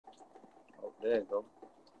There you go.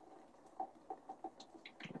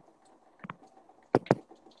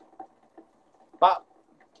 Pop.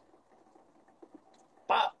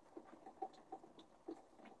 Pop.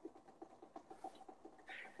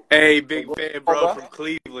 Hey, big fan, bro, from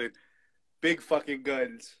Cleveland. Big fucking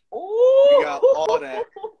guns. Ooh. We got all that.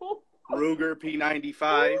 Ruger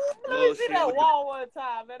P95. Let me see that wall one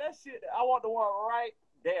time, man. That shit, I want the one right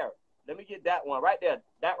there. Let me get that one right there.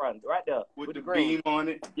 That one right there. With the beam on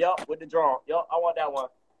it? Yup, with the drum. Yup, I want that one.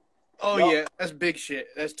 Oh, yeah. That's big shit.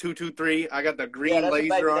 That's 223. I got the green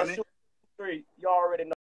laser on it. 3. You already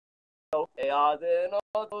know.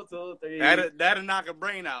 That'll knock a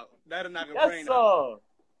brain out. That'll knock a brain out.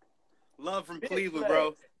 Love from Cleveland,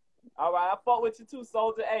 bro. All right, I fuck with you too,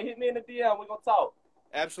 soldier. Hey, hit me in the DM. We're going to talk.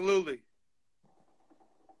 Absolutely.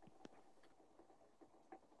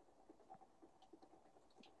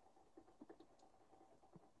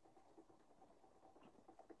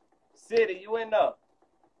 City, you in there?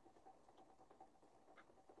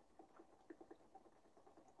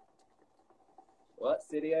 What?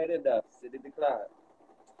 City ain't in there. City declined.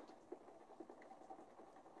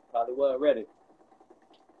 Probably wasn't ready.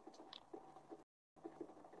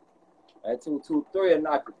 That 223 will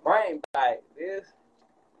knock your brain back, bitch.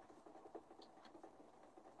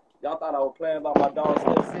 Y'all thought I was playing by my dog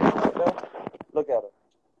still sitting right there? Look at her.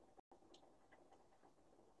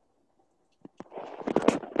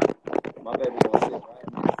 My baby gonna sit right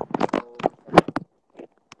now.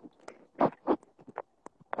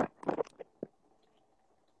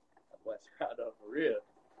 That boy scrapped up for real.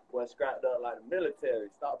 Boy scrapped up like the military.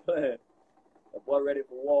 Stop playing. That boy ready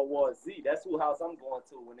for World War Z. That's who house I'm going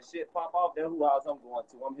to. When the shit pop off, that's who house I'm going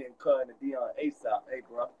to. I'm hitting Cud and the Dion ASAP. Hey,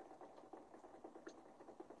 bro.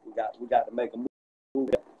 We got to make a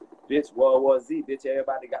move. Bitch, World War Z. Bitch,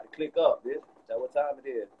 everybody got to click up, bitch. That's what time it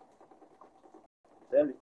is. Tell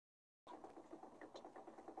you.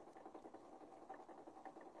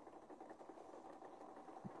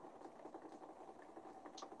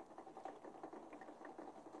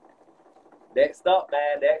 Next up,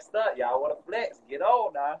 man. Next up. Y'all want to flex. Get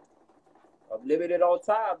on now. I'm limited on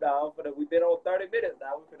time now. We've been on 30 minutes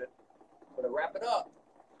now. We're gonna wrap it up.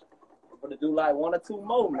 We're gonna do like 1 or 2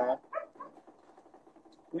 more now.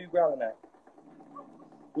 Who you growling at?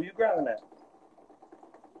 Who you growling at?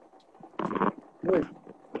 Who is it?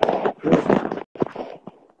 Who is it?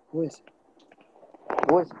 Who is it?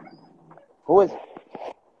 Who is it? Who is it?